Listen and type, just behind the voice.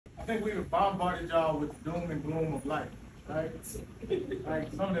think we have bombarded y'all with doom and gloom of life, right?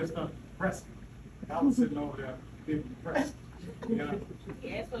 Like some of that stuff is depressing. I was sitting over there being depressed. You know?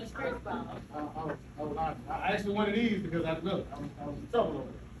 Yeah, that's what it's stressed about. I actually wanted these because I was in trouble over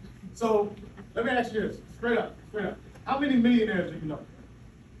there. So let me ask you this, straight up. How many millionaires do you know?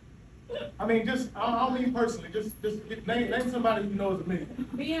 I mean, just I don't mean personally. Just name somebody you know is a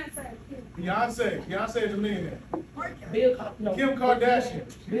millionaire. Beyonce is a millionaire. Kim Kardashian,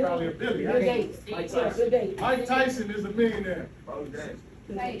 she's probably a billionaire. Mike Tyson is a millionaire.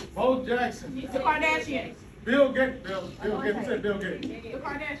 Bo Jackson. The Kardashians. Bill Gates. Bill Gates. Who said Bill Gates? The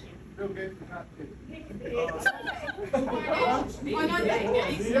Kardashians. Bill Gates is not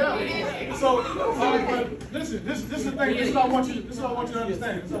yeah. So, listen. This is the thing. This is what I want you to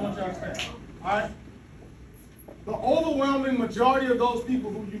understand. All right. The overwhelming majority of those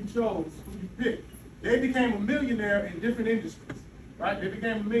people who you chose, who you picked, they became a millionaire in different industries. Right? They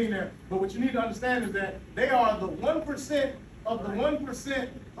became a millionaire. But what you need to understand is that they are the 1% of the 1%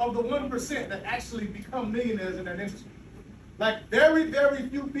 of the 1% that actually become millionaires in that industry. Like very, very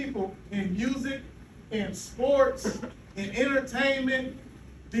few people in music, in sports, in entertainment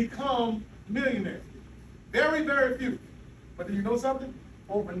become millionaires. Very, very few. But do you know something?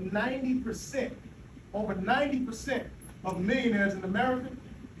 Over 90% of millionaires in America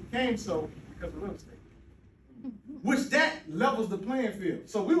became so because of real estate. Which that levels the playing field.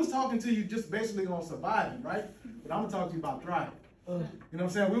 So we was talking to you just basically on surviving, right? But I'm gonna talk to you about thriving. You know what I'm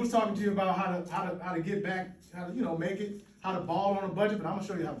saying? We was talking to you about how to get back, how to make it, how to ball on a budget, but I'm gonna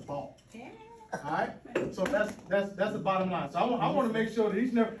show you how to ball. Yeah. All right? So that's the bottom line. So I want to make sure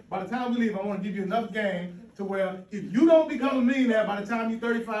that by the time we leave, I want to give you enough game to where if you don't become a millionaire by the time you're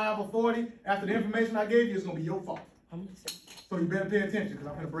 35 or 40, after the information I gave you, it's gonna be your fault. So you better pay attention because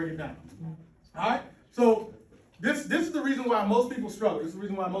I'm gonna break it down. All right? So this is the reason why most people struggle. This is the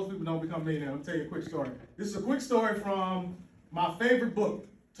reason why most people don't become millionaires. I'll tell you a quick story. This is a quick story from my favorite book.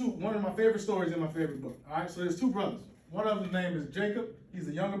 One of my favorite stories in my favorite book. All right, so there's two brothers. One of them's name is Jacob. He's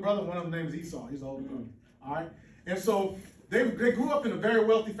the younger brother. One of them's name is Esau. He's the older brother. All right, and so they grew up in a very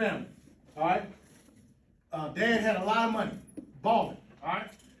wealthy family. All right, dad had a lot of money, balling. All right,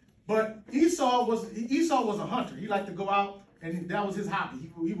 but Esau was a hunter. He liked to go out, and that was his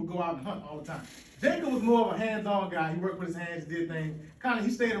hobby. He would go out and hunt all the time. Jacob was more of a hands-on guy. He worked with his hands, did things. He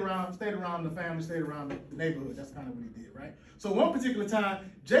stayed around the family, stayed around the neighborhood. That's kind of what he did, right? So one particular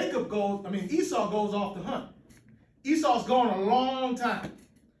time, Esau goes off to hunt. Esau's gone a long time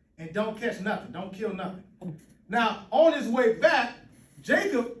and don't catch nothing, don't kill nothing. Now, on his way back,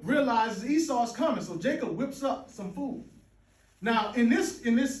 Jacob realizes Esau's coming, so Jacob whips up some food. Now, in this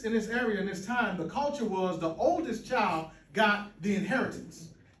area, in this time, the culture was the oldest child got the inheritance.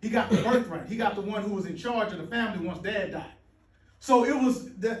 He got the birthright. He got the one who was in charge of the family once dad died. So it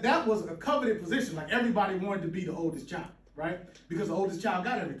was that was a coveted position. Like everybody wanted to be the oldest child, right? Because the oldest child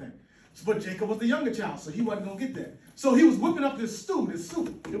got everything. But Jacob was the younger child, so he wasn't gonna get that. So he was whipping up this soup. This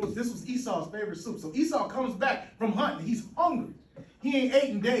was Esau's favorite soup. So Esau comes back from hunting. He's hungry. He ain't ate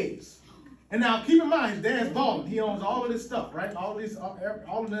in days. And now keep in mind, his dad's balling. He owns all of this stuff, right? All the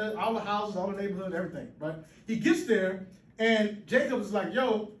houses, all the neighborhood, everything. But he gets there. And Jacob is like,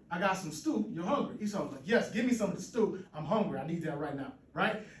 yo, I got some stew. You're hungry. Esau's like, yes, give me some of the stew. I'm hungry. I need that right now,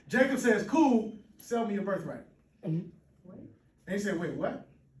 right? Jacob says, cool, sell me your birthright. And he said, wait, what?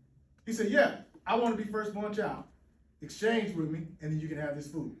 He said, yeah, I want to be firstborn child. Exchange with me, and then you can have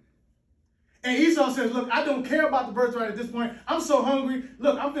this food. And Esau says, look, I don't care about the birthright at this point. I'm so hungry.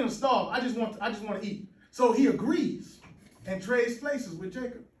 Look, I'm finna starve. I just want to eat. So he agrees and trades places with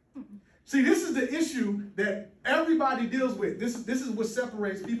Jacob. See, this is the issue that everybody deals with. This is what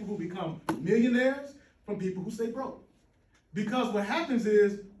separates people who become millionaires from people who stay broke. Because what happens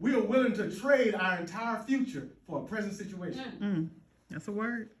is we are willing to trade our entire future for a present situation. That's a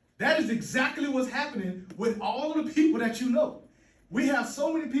word. That is exactly what's happening with all of the people that you know. We have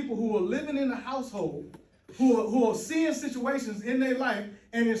so many people who are living in the household, who are seeing situations in their life,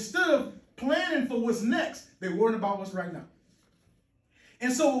 and instead of planning for what's next, they're worrying about what's right now.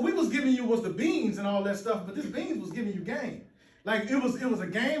 And so what we was giving you was the beans and all that stuff, but this beans was giving you game. Like it was a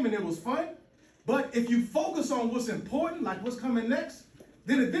game and it was fun. But if you focus on what's important, like what's coming next,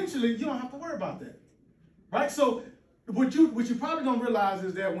 then eventually you don't have to worry about that. Right? So what you probably don't realize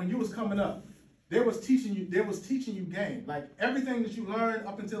is that when you was coming up, they was teaching you game. Like everything that you learned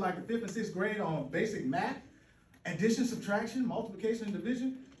up until like the 5th and 6th grade on basic math, addition, subtraction, multiplication, and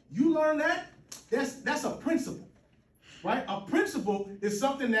division, you learn that, that's a principle. Right? A principle is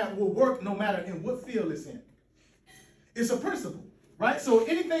something that will work no matter in what field it's in. It's a principle, right? So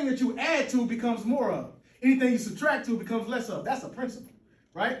anything that you add to becomes more of. Anything you subtract to becomes less of. That's a principle.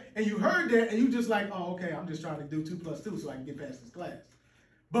 right? And you heard that and you just like, oh, okay, I'm just trying to do 2 + 2 so I can get past this class.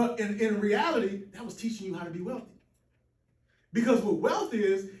 But in reality, that was teaching you how to be wealthy. Because what wealth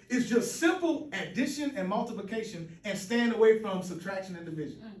is just simple addition and multiplication and staying away from subtraction and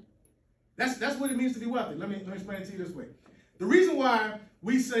division. That's what it means to be wealthy. Let me explain it to you this way. The reason why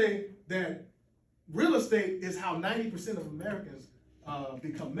we say that real estate is how 90% of Americans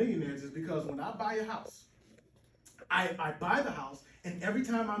become millionaires is because when I buy a house, I buy the house, and every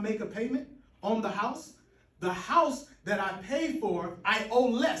time I make a payment on the house that I paid for, I owe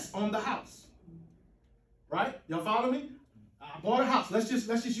less on the house. Right? Y'all follow me? I bought a house. Let's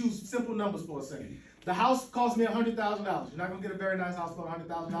just use simple numbers for a second. The house cost me $100,000. You're not gonna get a very nice house for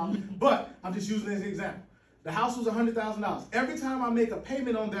 $100,000, but I'm just using it as an example. The house was $100,000. Every time I make a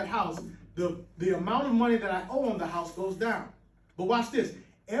payment on that house, the amount of money that I owe on the house goes down. But watch this.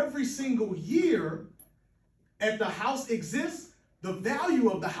 Every single year that the house exists, the value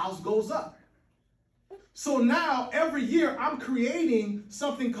of the house goes up. So now every year I'm creating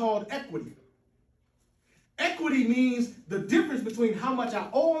something called equity. Equity means the difference between how much I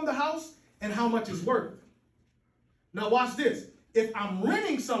owe on the house and how much it's worth. Now watch this. If I'm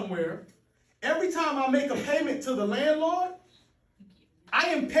renting somewhere, every time I make a payment to the landlord, I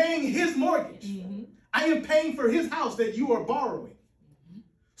am paying his mortgage. I am paying for his house that you are borrowing.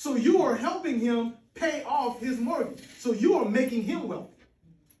 So you are helping him pay off his mortgage. So you are making him wealthy,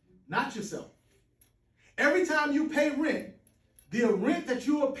 not yourself. Every time you pay rent, the rent that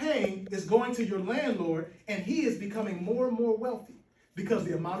you are paying is going to your landlord, and he is becoming more and more wealthy because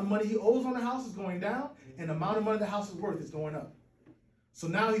the amount of money he owes on the house is going down, and the amount of money the house is worth is going up. So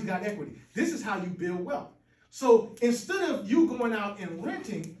now he's got equity. This is how you build wealth. So instead of you going out and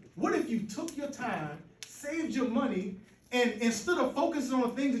renting, what if you took your time, saved your money, and instead of focusing on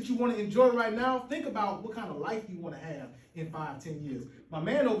the things that you want to enjoy right now, think about what kind of life you want to have in 5, 10 years. My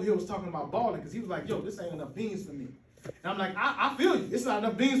man over here was talking about balling because he was like, yo, this ain't enough beans for me. And I'm like, I feel you. It's not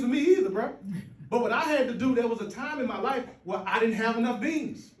enough beans for me either, bro. But what I had to do, there was a time in my life where I didn't have enough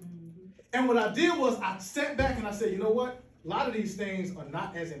beans. And what I did was I sat back and I said, you know what? A lot of these things are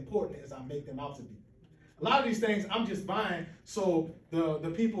not as important as I make them out to be. A lot of these things I'm just buying so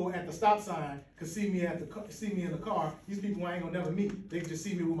the people at the stop sign could see me in the car. These people I ain't gonna never meet. They can just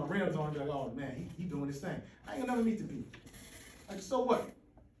see me with my rims on and be like, oh man, he doing this thing. I ain't gonna never meet the people. Like, so what?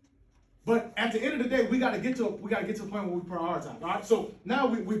 But at the end of the day, we gotta get to a point where we prioritize. All right. So now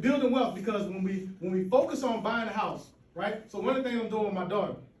we're building wealth because when we focus on buying a house, right? So one of the things I'm doing with my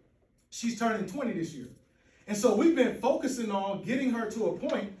daughter, she's turning 20 this year. And so we've been focusing on getting her to a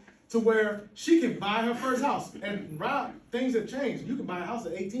point to where she can buy her first house. And Rob, things have changed. You can buy a house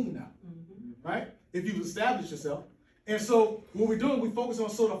at 18 now, right? If you've established yourself. And so what we're doing, we focus on,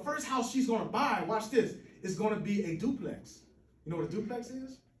 so the first house she's gonna buy, watch this, is gonna be a duplex. You know what a duplex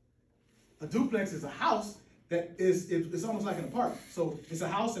is? A duplex is a house that it's almost like an apartment. So it's a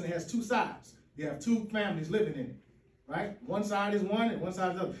house and it has 2 sides. You have 2 families living in it, right? One side is one and one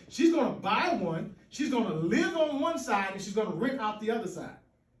side is the other. She's gonna buy one, she's gonna live on one side and she's gonna rent out the other side.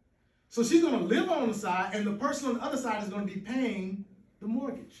 So she's gonna live on the side and the person on the other side is gonna be paying the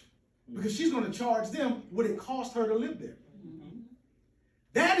mortgage because she's gonna charge them what it cost her to live there.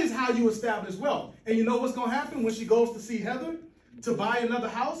 That is how you establish wealth. And you know what's gonna happen when she goes to see Heather to buy another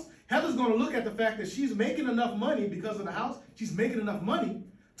house? Heather's gonna look at the fact that she's making enough money because of the house. She's making enough money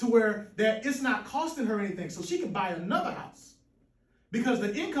to where that it's not costing her anything. So she can buy another house because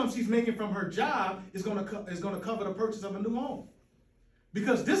the income she's making from her job is gonna cover the purchase of a new home.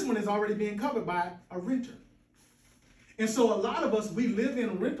 Because this one is already being covered by a renter. And so a lot of us, we live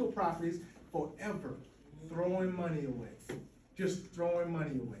in rental properties forever, throwing money away. Just throwing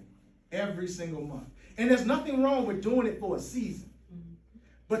money away every single month. And there's nothing wrong with doing it for a season.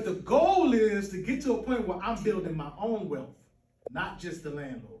 But the goal is to get to a point where I'm building my own wealth, not just the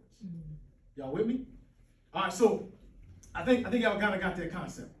landlord's. Y'all with me? All right, so I think y'all kind of got that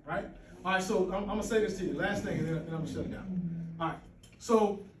concept, right? All right, so I'm going to say this to you. Last thing, and then I'm going to shut it down. All right.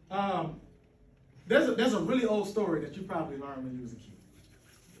 So there's a really old story that you probably learned when you was a kid.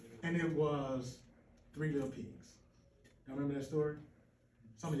 And it was 3 Little Pigs. Y'all remember that story?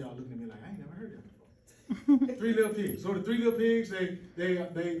 Some of y'all looking at me like, I ain't never heard that before. 3 Little Pigs. So the 3 Little Pigs,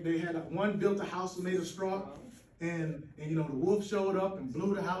 they had one built a house made of straw. And you know, the wolf showed up and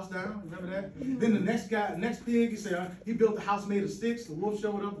blew the house down. Remember that? Then the next pig, he said, he built a house made of sticks. The wolf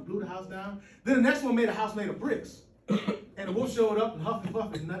showed up and blew the house down. Then the next one made a house made of bricks. And the wolf showed up and huffed and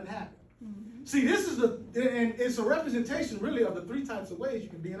puffed and nothing happened. See, this is and it's a representation really of the 3 types of ways you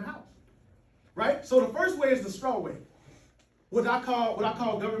can be in a house, right? So the first way is the straw way, what I call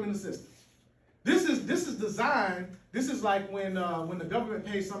government assistance. This is designed This is like when the government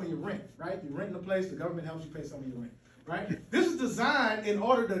pays some of your rent, right? You rent in a place, the government helps you pay some of your rent, right? This is designed in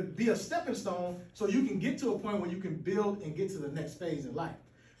order to be a stepping stone so you can get to a point where you can build and get to the next phase in life.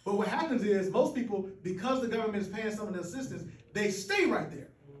 But what happens is most people, because the government is paying some of the assistance, they stay right there.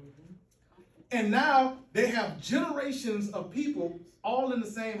 And now they have generations of people all in the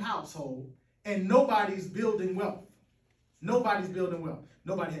same household, and nobody's building wealth. Nobody's building wealth.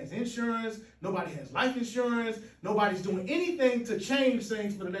 Nobody has insurance. Nobody has life insurance. Nobody's doing anything to change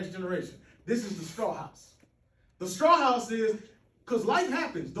things for the next generation. This is the straw house. The straw house is, because life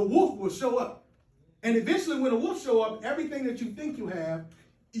happens, the wolf will show up. And eventually when the wolf show up, everything that you think you have,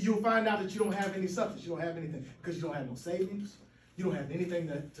 you'll find out that you don't have any substance. You don't have anything because you don't have no savings. You don't have anything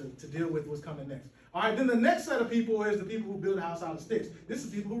to deal with what's coming next. All right, then the next set of people is the people who build a house out of sticks. This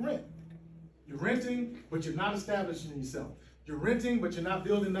is people who rent. You're renting, but you're not establishing yourself. You're renting, but you're not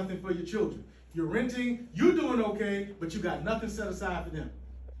building nothing for your children. You're renting, you're doing okay, but you got nothing set aside for them,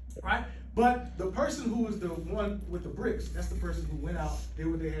 right? But the person who is the one with the bricks, that's the person who went out, did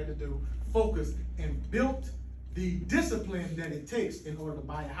what they had to do, focused, and built the discipline that it takes in order to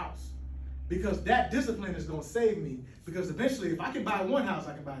buy a house. Because that discipline is going to save me. Because eventually, if I can buy one house,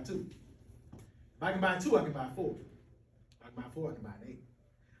 I can buy two. If I can buy two, I can buy four. If I can buy four, I can buy an 8.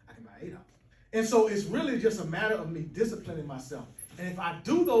 I can buy 8 houses. And so it's really just a matter of me disciplining myself. And if I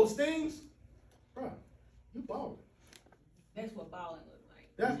do those things, bro, you balling. That's what balling looks like.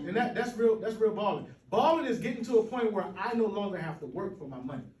 That's real balling. Balling is getting to a point where I no longer have to work for my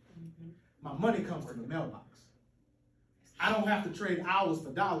money. My money comes from the mailbox. I don't have to trade hours for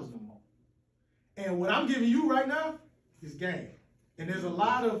dollars no more. And what I'm giving you right now is game. And there's a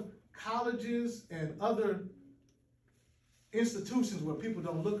lot of colleges and other institutions where people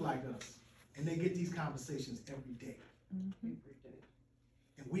don't look like us. And they get these conversations every day. And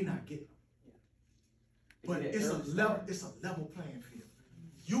we're not getting them. But it's a level playing field.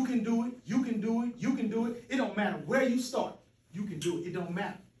 You can do it, you can do it, you can do it. It don't matter where you start. You can do it. It don't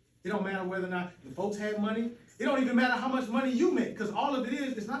matter. It don't matter whether or not the folks had money. It don't even matter how much money you make, because all of it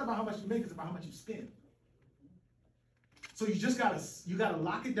is, it's not about how much you make, it's about how much you spend. So you just gotta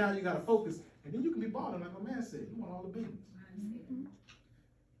lock it down, you gotta focus, and then you can be balling like my man said. You want all the business.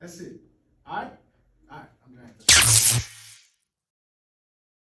 That's it. All right? All right, I'm glad.